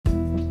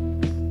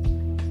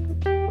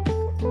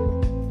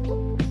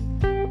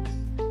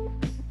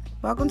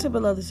Welcome to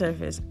Below the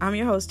Surface. I'm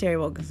your host, Terry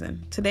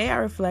Wilkinson. Today I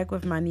reflect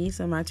with my niece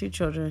and my two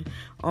children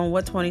on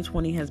what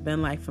 2020 has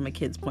been like from a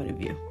kid's point of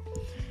view.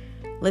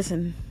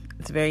 Listen,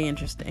 it's very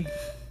interesting.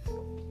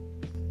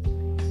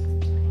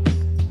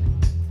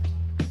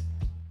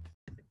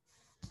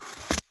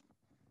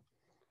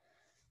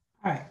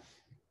 All right.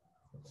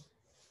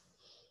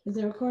 Is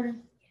it recording?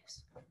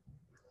 Yes.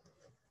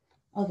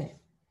 Okay.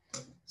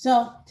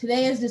 So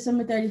today is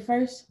December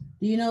 31st.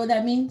 Do you know what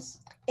that means?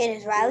 It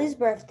is Riley's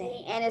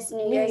birthday. And it's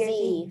New Year's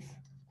Eve.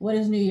 What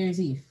is New Year's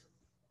Eve?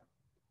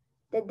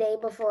 The day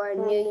before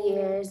New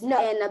Year's and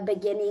the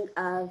beginning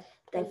of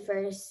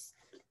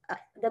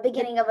the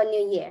beginning of a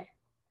new year.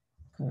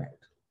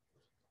 Correct.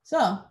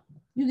 So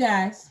you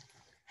guys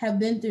have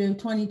been through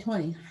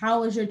 2020.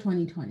 How was your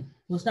 2020?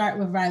 We'll start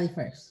with Riley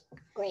first.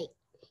 Great.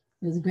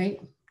 It was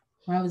great?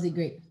 Why was it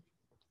great?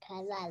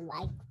 Because I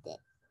liked it.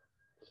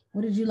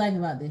 What did you like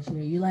about this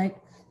year?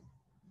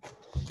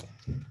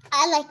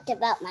 I liked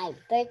about my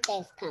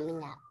birthday's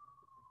coming up.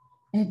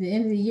 At the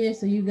end of the year,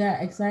 so you got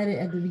excited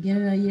at the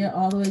beginning of the year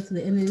all the way to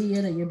the end of the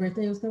year that your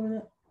birthday was coming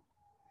up?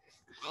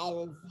 I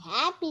was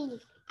happy.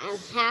 I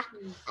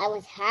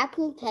was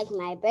happy because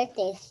my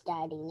birthday's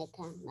starting to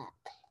come up.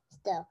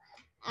 So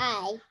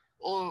I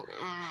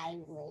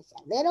was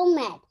a little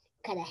mad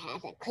because I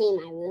had to clean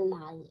my room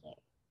all year.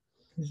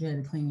 Because you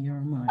had to clean your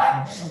room all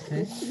year.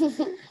 Okay.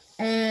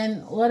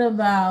 And what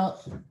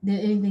about,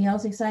 did anything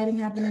else exciting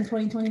happen in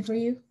 2020 for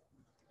you?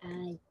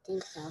 I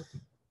think so.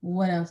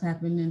 What else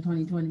happened in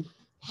 2020?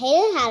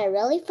 Hayden had a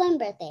really fun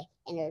birthday,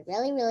 and it was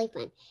really, really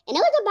fun. And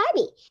it was a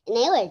Barbie, and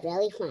it was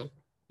really fun.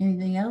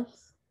 Anything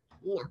else?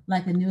 No.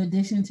 Like a new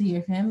addition to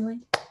your family?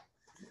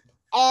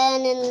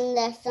 And in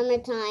the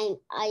summertime,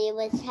 I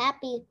was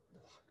happy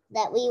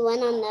that we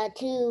went on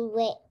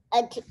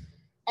a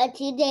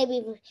 2-day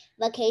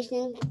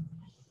vacation,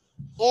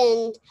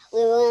 and we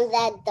went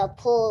at the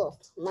pool.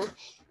 And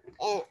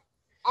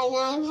I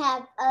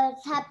was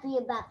happy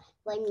about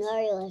when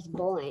Nori was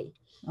born.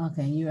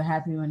 Okay, you were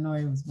happy when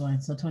Nori was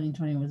born, so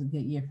 2020 was a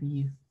good year for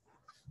you.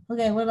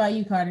 Okay, what about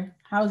you, Carter?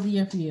 How was the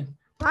year for you?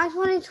 My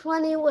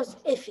 2020 was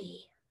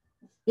iffy.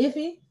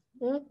 Iffy?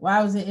 Mm-hmm.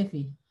 Why was it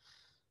iffy?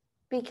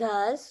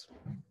 Because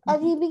at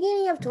the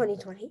beginning of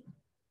 2020,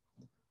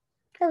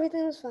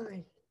 everything was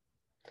fine.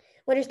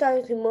 When it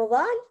started to move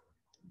on,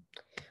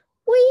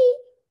 we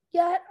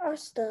got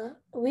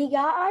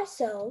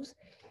ourselves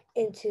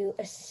into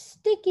a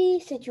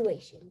sticky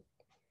situation,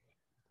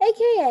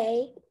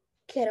 aka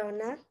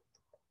coronavirus.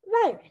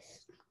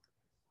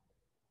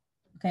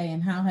 Okay,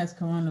 and how has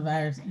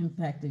coronavirus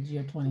impacted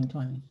your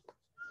 2020?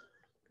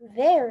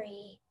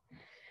 Very,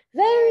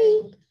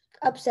 very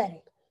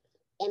upsetting.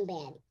 And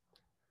bad.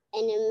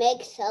 And it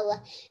makes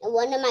and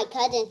one of my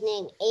cousins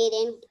named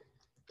Aiden,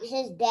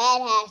 his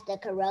dad has the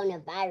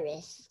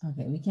coronavirus.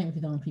 Okay, we can't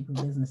be doing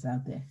people's business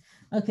out there.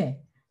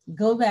 Okay,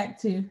 go back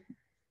to.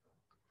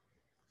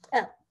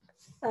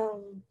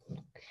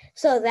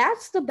 So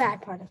that's the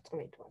bad part of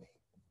 2020.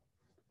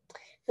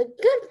 The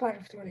good part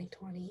of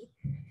 2020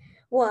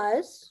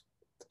 was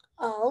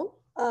all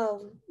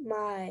of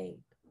my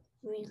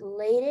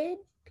related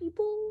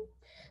people's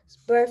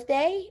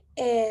birthday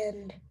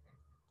and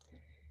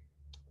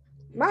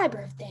my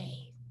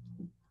birthday.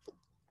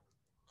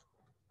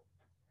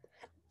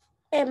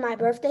 And my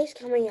birthday's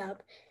coming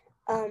up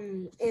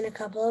in a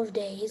couple of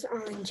days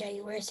on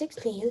January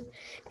 16th,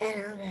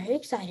 and I'm very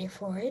excited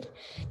for it.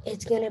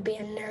 It's going to be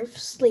a Nerf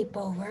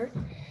sleepover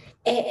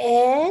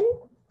and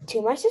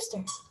to my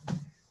sister.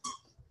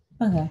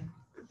 Okay.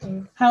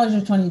 How was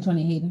your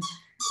 2020, Hayden?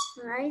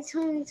 My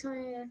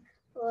 2020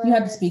 was... You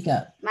have to speak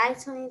up. My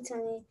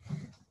 2020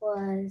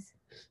 was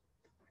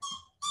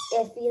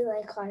iffy,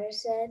 like Carter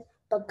said,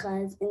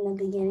 because in the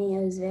beginning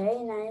it was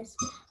very nice,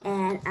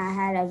 and I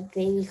had a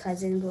baby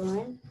cousin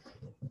born.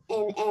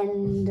 And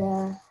in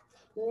the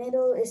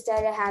middle, it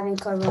started having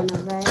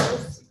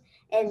coronavirus,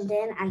 and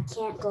then I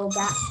can't go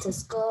back to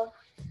school.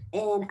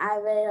 And I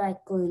really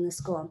like going to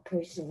school in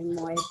person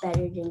more,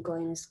 better than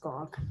going to school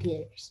on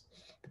computers,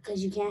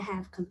 because you can't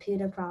have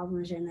computer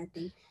problems or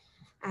nothing.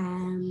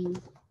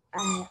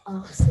 I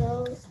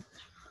also, it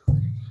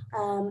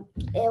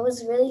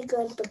was really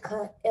good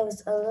because it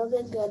was a little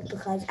bit good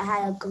because I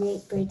had a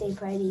great birthday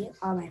party.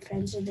 All my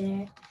friends were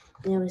there,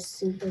 and it was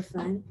super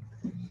fun.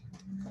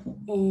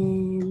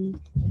 And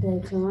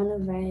the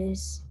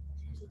coronavirus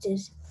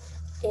just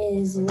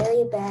is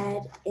really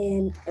bad,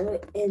 and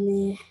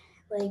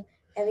like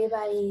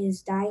everybody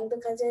is dying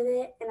because of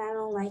it, and I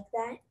don't like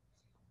that.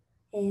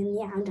 And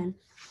yeah, I'm done.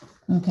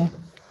 Okay.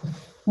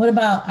 What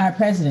about our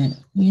president?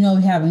 You know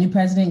we have a new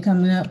president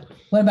coming up.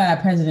 What about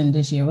our president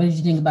this year? What did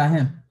you think about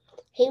him?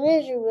 He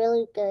was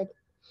really good,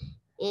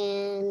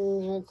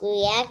 and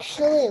we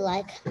actually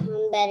like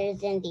him better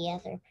than the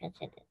other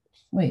presidents.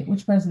 Wait,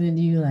 which president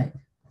do you like?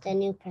 The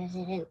new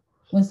president.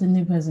 What's the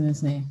new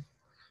president's name?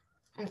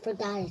 I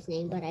forgot his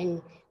name, but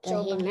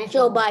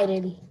Joe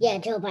Biden. Yeah,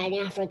 Joe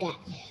Biden. I forgot.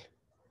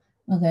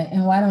 Okay,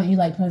 and why don't you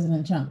like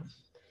President Trump?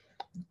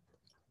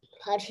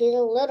 Because he's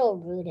a little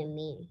rude and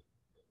mean.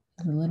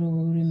 He's a little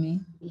rude and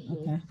mean? Mm-hmm.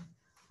 Okay.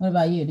 What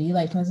about you? Do you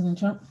like President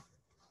Trump?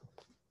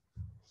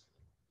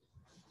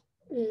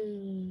 I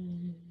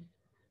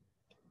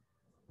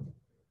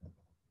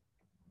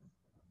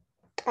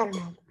don't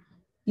know.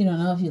 You don't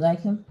know if you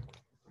like him?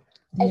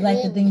 Do you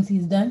like the things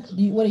he's done?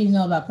 What do you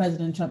know about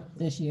President Trump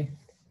this year?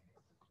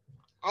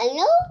 I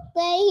know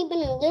that he's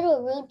been a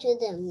little rude to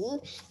the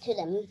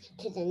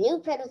new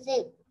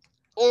president,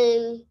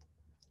 and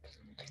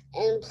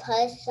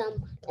plus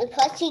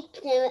he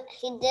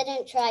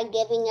didn't try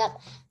giving up.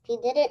 He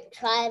didn't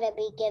try to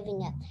be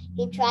giving up.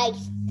 He tried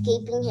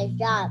keeping his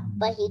job,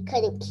 but he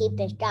couldn't keep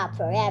his job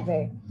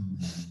forever.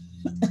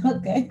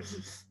 Okay.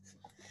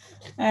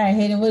 All right,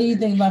 Hayden, what do you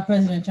think about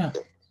President Trump?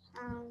 I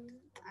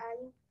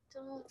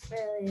don't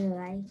really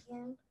like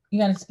him. You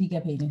got to speak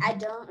up, Hayden. I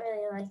don't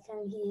really like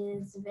him. He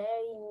is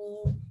very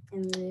mean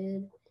and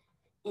rude.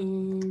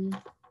 And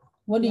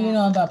what do you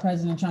know about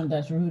President Trump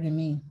that's rude and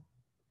mean?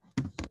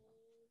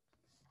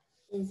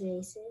 He's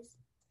racist.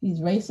 He's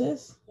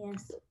racist?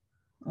 Yes.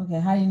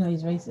 Okay, how do you know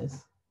he's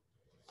racist?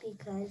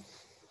 Because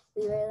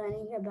we were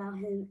learning about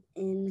him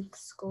in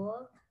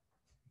school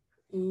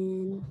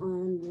and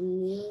on the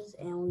news,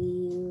 and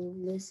we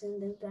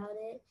listened about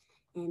it,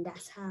 and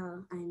that's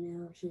how I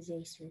know he's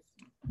racist.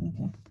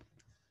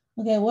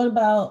 Okay, what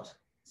about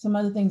some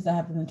other things that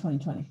happened in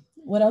 2020?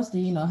 What else do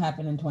you know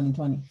happened in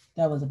 2020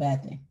 that was a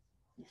bad thing?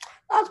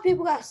 Lots of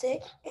people got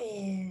sick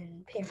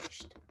and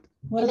perished.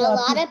 And a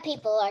lot of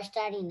people are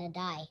starting to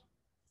die.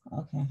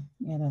 Okay,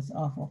 yeah, that's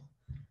awful.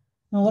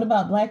 Now, what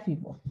about Black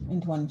people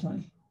in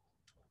 2020?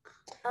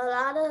 A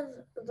lot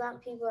of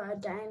Black people are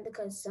dying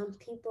because some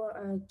people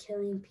are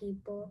killing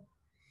people.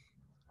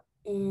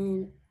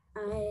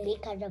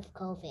 Because of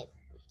COVID.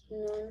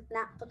 No,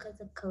 not because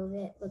of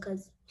COVID,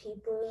 because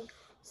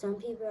some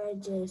people are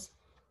just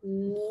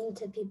mean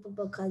to people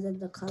because of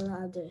the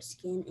color of their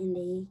skin, and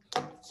they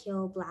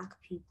kill Black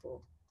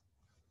people.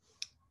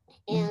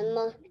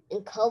 And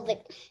the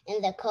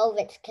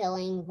COVID's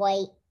killing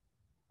white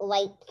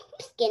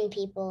skin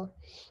people,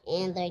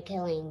 and they're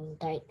killing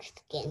dark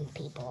skinned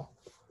people,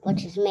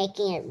 which is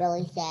making it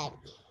really sad.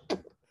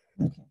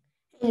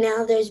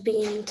 Now there's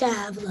beginning to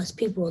have less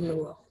people in the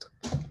world.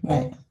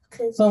 Right.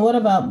 So what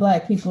about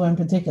Black people in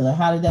particular?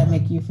 How did that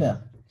make you feel?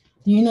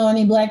 Do you know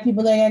any Black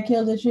people that got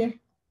killed this year?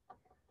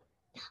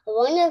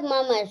 One of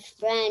Mama's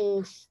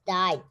friends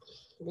died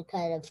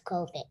because of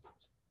COVID.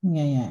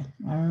 Yeah,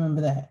 I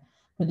remember that.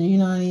 But do you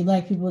know any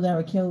Black people that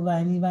were killed by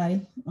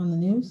anybody on the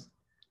news?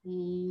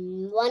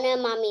 One of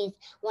my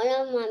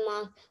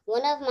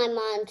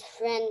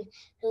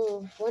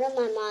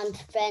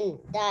mom's friend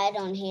died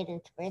on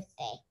Hayden's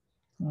birthday,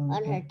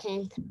 on her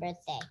 10th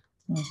birthday.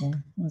 Okay,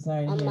 I'm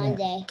sorry. On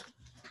Monday.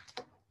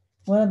 That.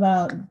 What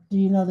about? Do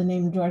you know the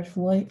name George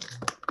Floyd?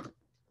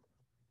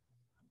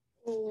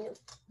 No.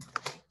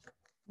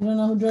 You don't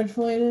know who George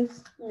Floyd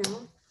is?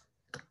 No.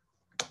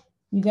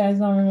 You guys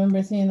don't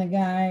remember seeing the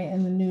guy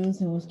in the news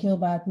who was killed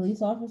by a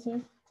police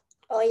officer?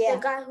 Oh yeah.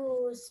 The guy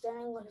who was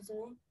standing with his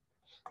name?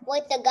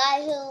 With the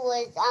guy who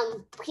was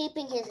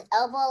keeping his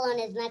elbow on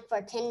his neck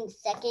for 10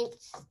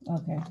 seconds.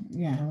 Okay,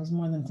 yeah, it was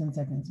more than 10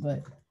 seconds,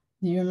 but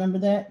do you remember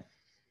that?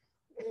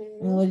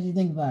 And what did you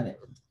think about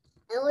it?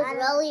 It was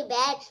really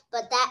bad,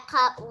 but the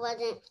cop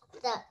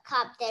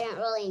didn't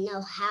really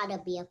know how to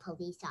be a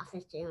police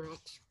officer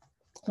much.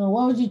 So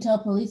what would you tell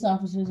police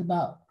officers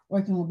about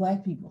working with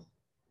Black people?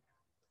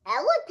 I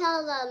would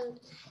tell them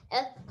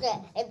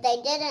if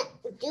they didn't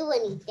do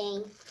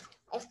anything,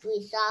 if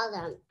we saw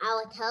them, I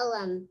would tell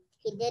them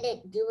he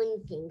didn't do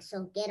anything,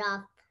 so get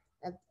off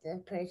of the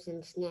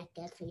person's neck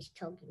if he's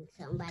choking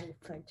somebody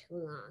for too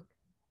long.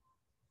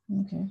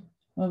 Okay.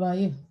 What about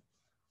you?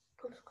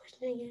 What's the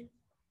question again?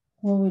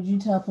 What would you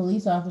tell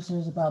police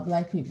officers about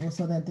Black people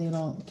so that they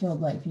don't kill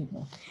Black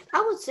people?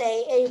 I would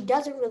say it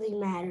doesn't really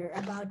matter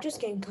about just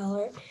skin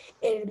color.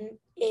 It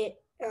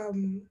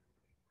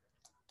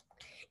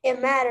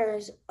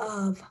matters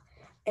of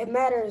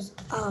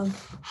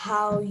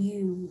how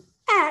you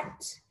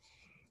act,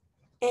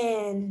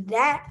 and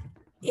that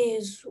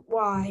is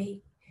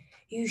why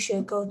you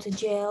should go to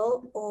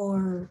jail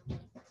or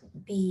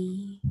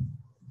be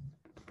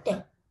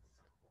dead.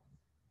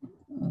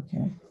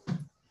 Okay.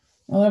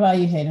 What about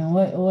you, Hayden?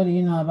 What do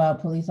you know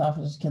about police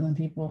officers killing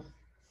people?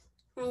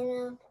 I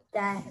know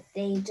that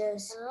they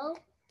just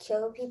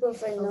kill people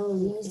for no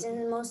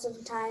reason most of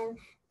the time,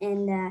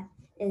 and that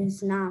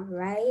is not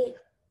right.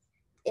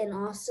 And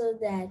also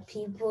that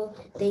people,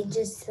 they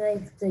just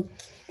and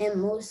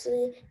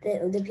mostly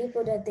the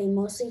people that they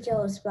mostly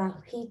kill is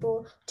Black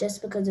people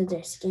just because of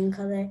their skin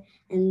color,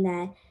 and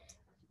that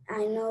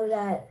I know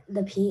that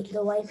the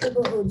white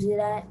people who do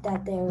that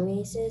they're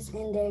racist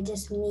and they're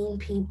just mean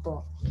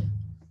people.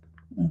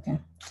 Okay.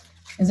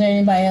 Is there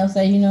anybody else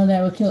that you know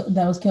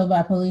that was killed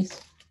by police?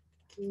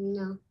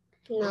 No.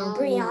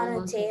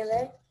 Breonna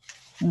Taylor.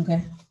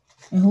 Okay.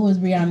 And who was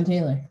Breonna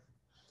Taylor?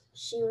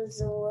 She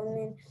was a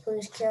woman who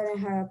was killed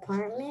in her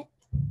apartment.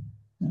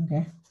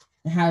 Okay.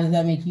 And how does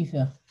that make you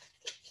feel?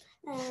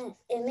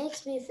 It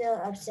makes me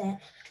feel upset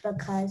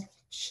because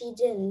she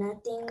did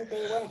nothing.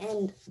 They went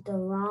in the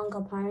wrong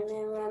apartment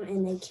room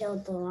and they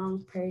killed the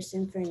wrong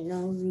person for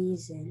no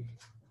reason.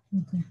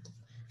 Okay.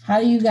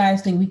 How do you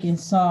guys think we can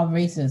solve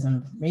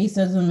racism?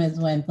 Racism is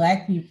when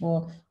Black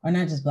people, or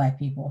not just Black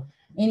people,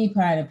 any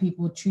part of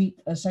people treat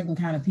a certain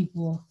kind of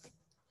people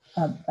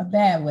a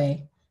bad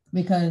way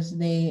because of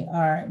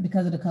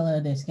the color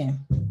of their skin.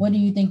 What do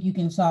you think you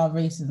can solve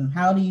racism?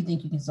 How do you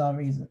think you can solve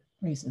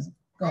racism?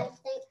 Go ahead.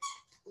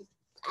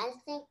 I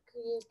think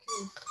you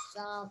can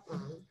solve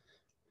if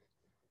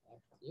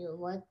you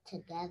work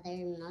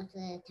together. Most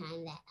of the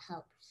time, that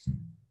helps.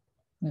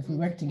 If we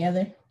work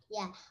together.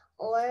 Yeah,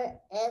 or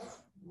if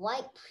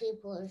white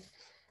people,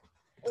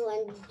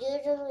 when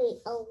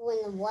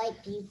the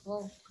white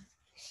people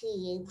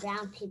see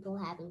brown people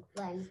having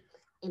fun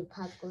in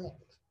public,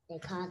 they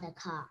call the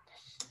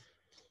cops.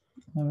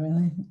 Oh,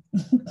 really?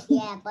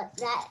 Yeah, but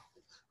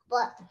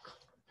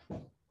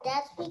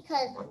that's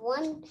because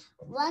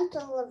once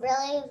a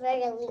really,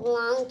 very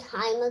long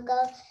time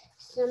ago,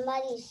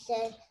 somebody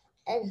said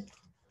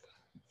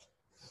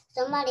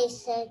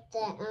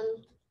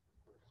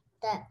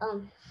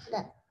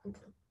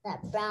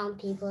that brown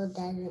people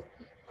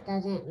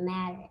doesn't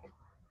matter.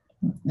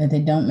 That they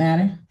don't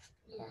matter?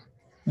 Yeah.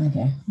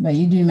 Okay, but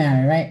you do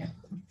matter, right?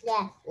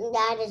 Yeah,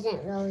 that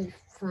isn't really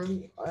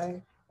fun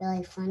or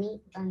really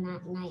funny or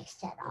not nice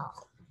at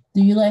all.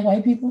 Do you like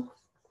white people?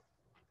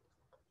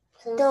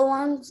 The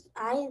ones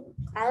I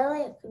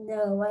like,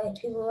 the white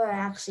people who are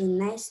actually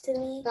nice to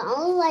me. The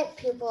only white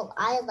people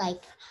I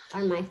like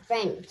are my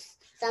friends.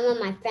 Some of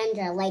my friends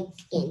are light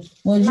skinned.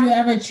 Would you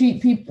ever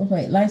treat people?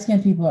 Wait, light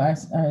skinned people are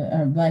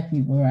Black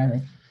people,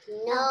 rather?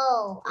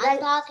 No, I'm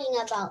talking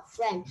about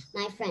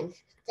my friends.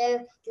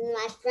 They're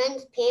my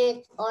friends'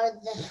 parents or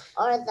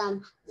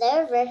them.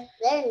 They're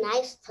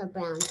nice to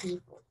brown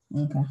people.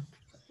 Okay.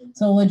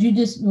 So would you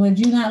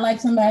not like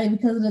somebody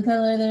because of the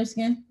color of their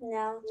skin?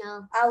 No.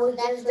 No. I would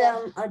give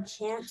them a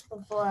chance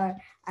before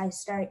I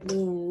start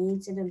being mean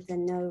to them for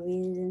no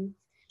reason,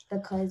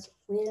 because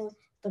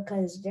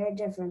they're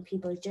different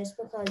people. Just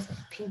because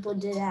people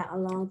did that a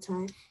long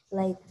time,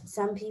 like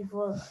some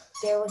people,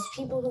 there was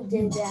people who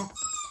did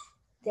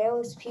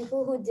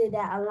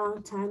that a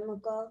long time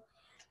ago,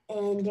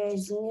 and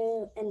there's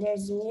new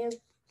generations.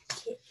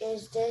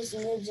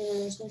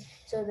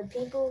 So the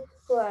people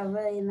who are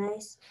really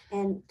nice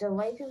and the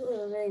white people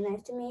who are really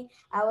nice to me,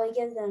 I would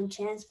give them a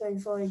chance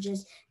before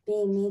just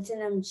being mean to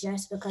them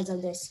just because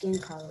of their skin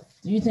color.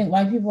 Do you think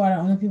white people are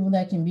the only people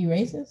that can be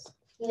racist?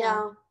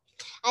 No.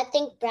 I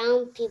think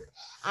brown people,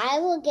 I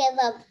will give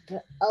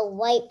a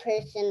white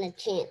person a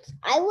chance.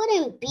 I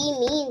wouldn't be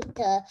mean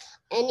to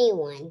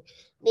anyone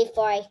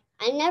before I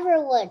never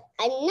would.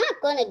 I'm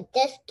not going to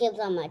just give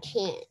them a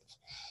chance.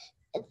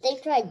 If they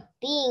tried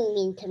being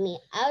mean to me,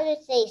 I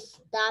would say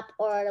stop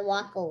or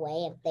walk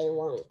away if they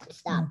won't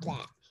stop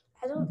that.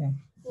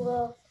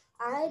 Well,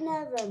 I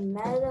never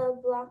met a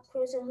Black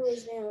person who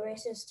is being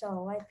racist to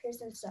a white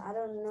person, so I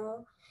don't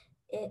know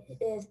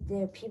if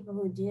there are people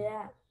who do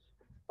that,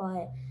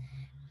 but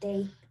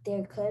there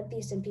could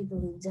be some people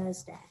who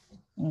does that.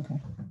 Okay.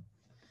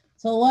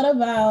 So what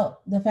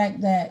about the fact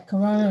that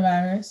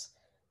coronavirus,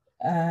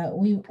 a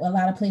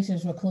lot of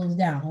places were closed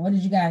down? What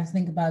did you guys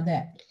think about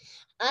that?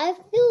 I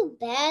feel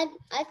bad.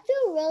 I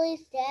feel really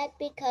sad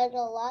because a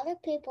lot of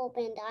people have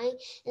been dying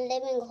and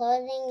they've been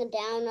closing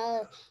down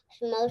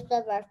most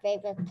of our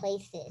favorite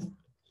places.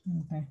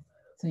 Okay.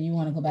 So you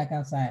want to go back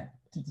outside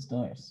to the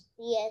stores?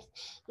 Yes.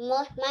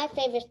 My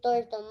favorite store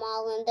is the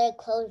mall, and they're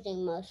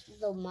closing most of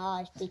the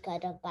malls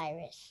because of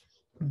virus.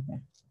 Okay.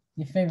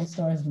 Your favorite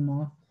store is the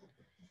mall?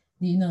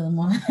 Do you know the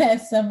mall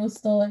has several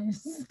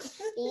stores?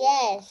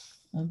 Yes.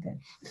 Okay.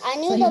 I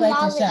knew the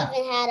mall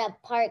even had a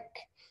park.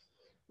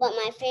 But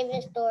my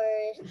favorite store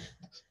is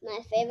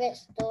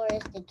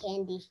the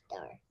candy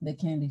store. The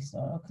candy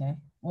store, okay.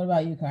 What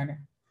about you,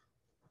 Carter?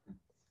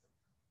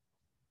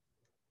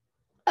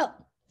 How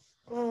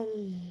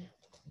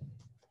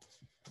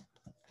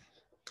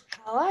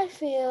I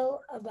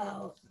feel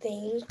about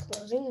things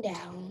closing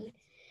down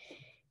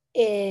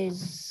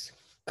is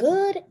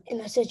good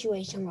in a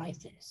situation like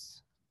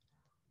this.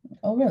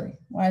 Oh, really?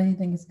 Why do you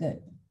think it's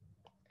good?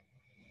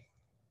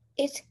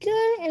 It's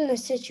good in a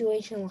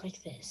situation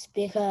like this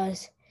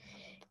because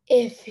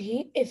if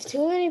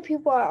too many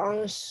people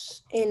are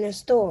in a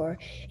store,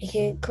 it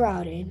can get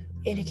crowded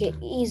and it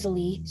can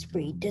easily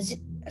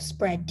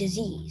spread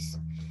disease.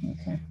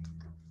 Okay.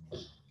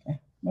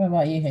 What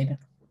about you, Hayden?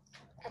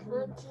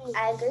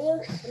 I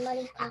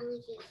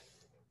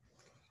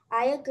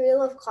agree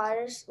with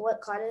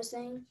what Carter's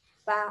saying,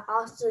 but I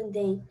also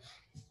think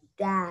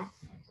that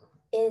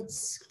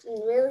it's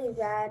really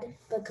bad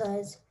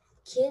because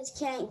kids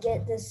can't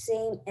get the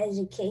same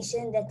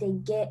education that they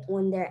get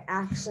when they're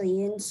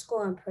actually in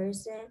school in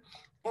person.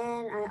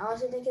 And I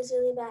also think it's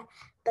really bad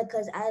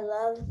because I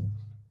love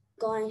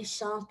going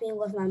shopping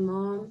with my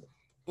mom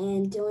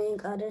and doing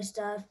other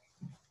stuff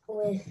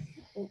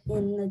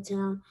in the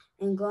town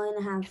and going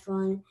to have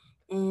fun.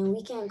 And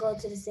we can't go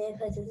to the same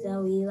places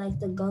that we like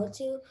to go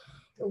to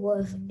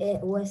with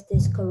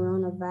this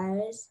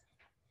coronavirus.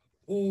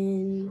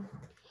 in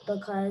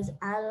because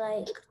I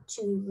like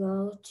to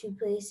go to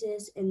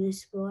places and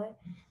explore,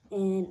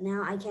 and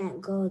now I can't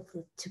go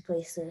to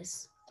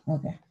places.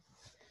 Okay.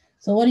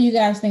 So what do you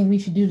guys think we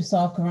should do to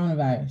solve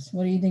coronavirus?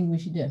 What do you think we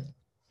should do?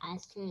 I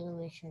think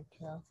we should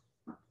do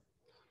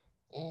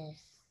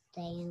is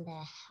stay in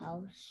the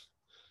house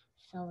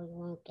so we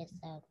won't get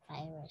the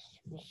virus.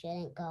 We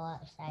shouldn't go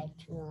outside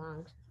too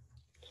long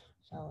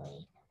so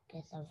we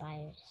get the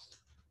virus.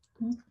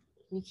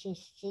 We should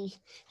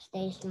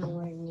stay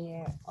somewhere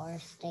near or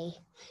stay.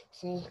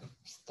 If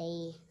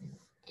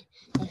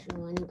you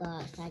want to go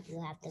outside, you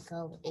have to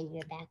go in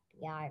your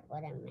backyard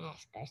with a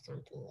mask or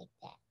something like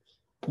that.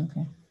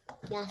 Okay.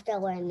 You have to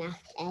wear a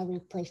mask every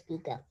place you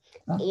go,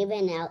 Oh.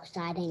 even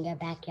outside in your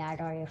backyard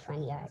or your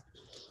front yard.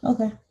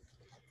 Okay.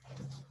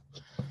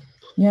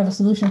 You have a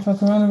solution for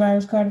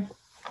coronavirus, Carter?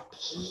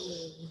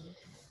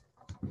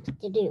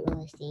 You didn't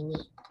really see me.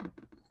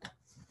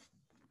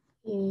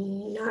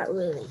 Not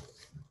really. Okay.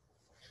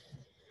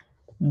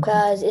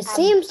 Because it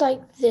seems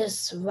like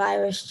this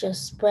virus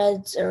just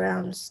spreads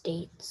around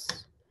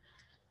states.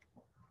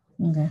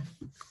 Okay.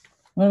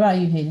 What about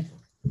you, Hayden?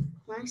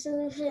 My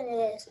solution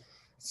is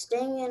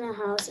staying in a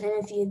house, and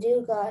if you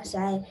do go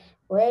outside,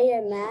 wear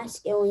your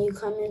mask, and when you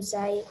come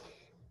inside,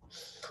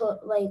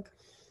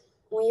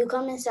 when you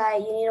come inside,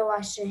 you need to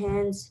wash your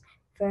hands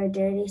for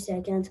 30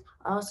 seconds.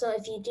 Also,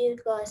 if you do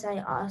go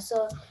outside,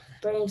 also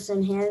bring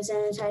some hand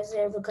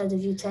sanitizer, because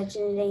if you touch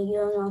anything, you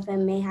don't know if it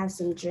may have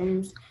some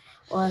germs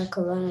or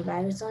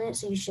coronavirus on it.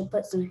 So you should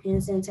put some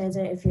hand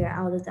sanitizer if you're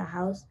out of the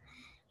house.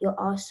 You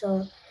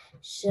also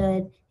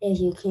should, if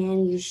you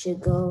can, you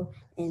should go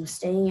and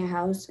stay in your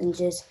house and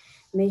just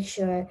make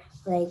sure,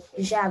 like,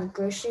 you should have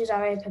groceries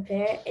already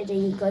prepared, and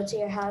then you go to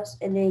your house,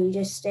 and then you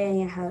just stay in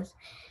your house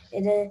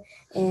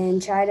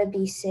and try to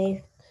be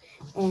safe.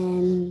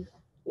 And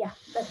yeah,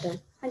 that's done.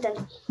 I'm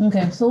done.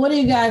 Okay. So what do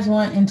you guys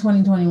want in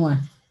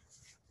 2021?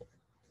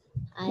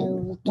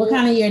 What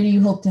kind of year do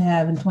you hope to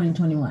have in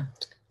 2021?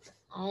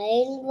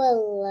 I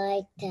would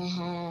like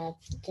to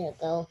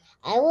go.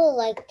 I would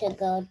like to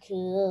go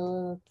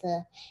to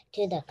the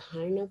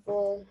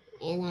carnival,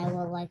 and I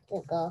would like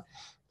to go to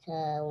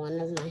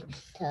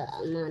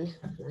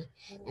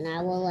and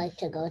I would like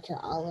to go to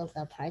all of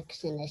the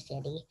parks in the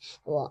city.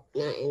 Well,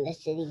 not in the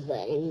city,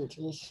 but in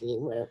DC,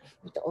 where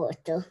with the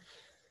Ortho.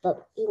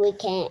 But we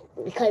can't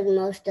because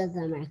most of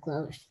them are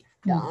closed.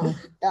 The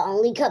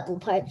only couple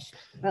parks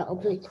are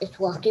open. It's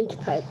Watkins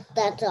Park.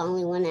 That's the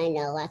only one I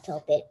know that's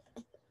open.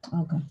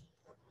 Okay.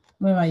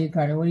 What about you,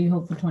 Carter? What do you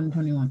hope for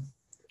 2021?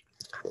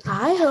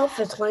 I hope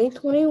for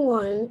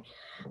 2021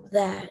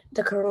 that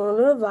the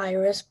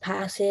coronavirus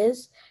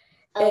passes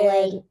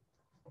and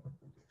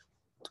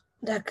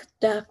that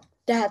the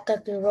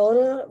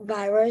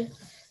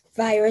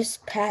coronavirus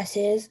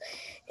passes,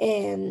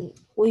 and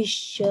we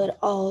should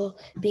all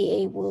be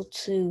able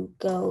to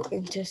go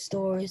into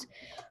stores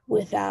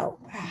without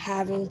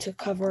having to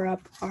cover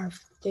up our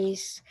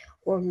face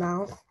or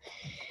mouth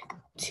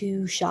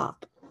to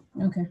shop.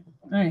 Okay.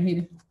 All right,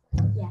 Hayden.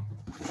 Yeah.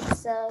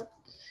 So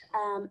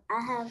I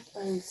have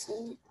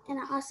seen, and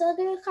I also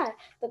agree with Carter,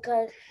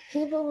 because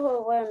people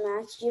who wear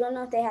masks, you don't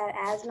know if they have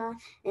asthma,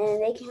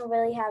 and they can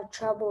really have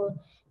trouble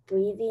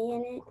breathing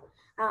in it.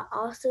 I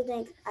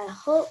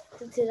hope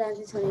for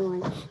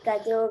 2021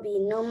 that there will be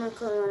no more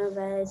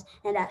coronavirus,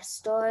 and that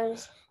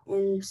stores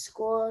and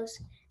schools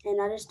and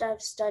other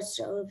stuff starts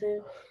to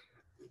open,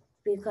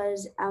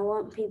 because I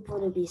want people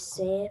to be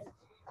safe.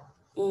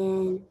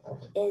 And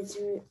it's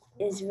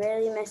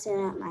really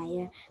messing up my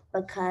year,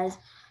 because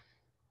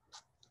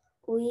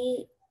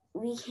we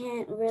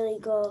can't really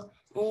go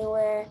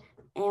anywhere,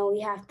 and we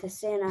have to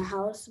stay in our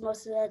house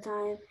most of the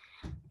time.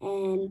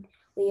 And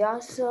we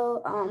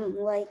also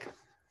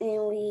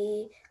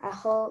I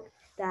hope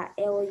that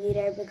it will be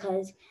there,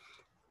 because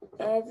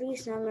every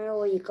summer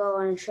we go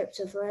on a trip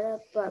to Florida,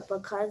 but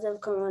because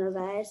of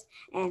coronavirus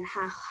and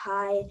how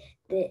high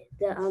the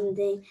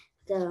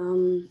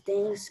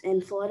things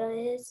in Florida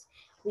is,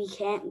 we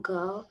can't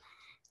go.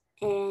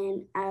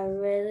 And I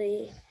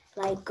really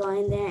like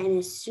going there, and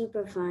it's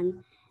super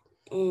fun.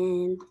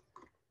 And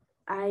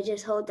I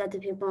just hope that the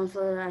people in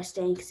Florida are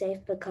staying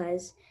safe,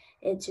 because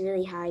it's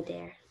really high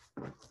there.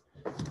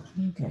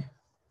 Okay.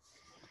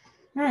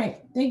 All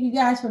right. Thank you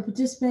guys for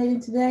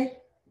participating today.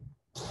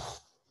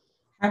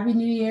 Happy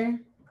New Year.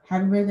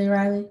 Happy birthday,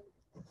 Riley.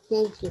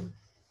 Thank you.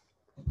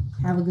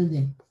 Have a good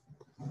day.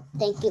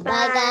 Thank you.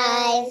 Bye,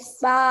 guys.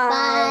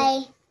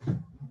 Bye. Bye.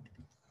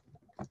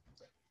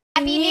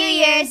 Happy New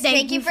Year's.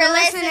 Thank you for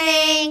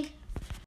listening.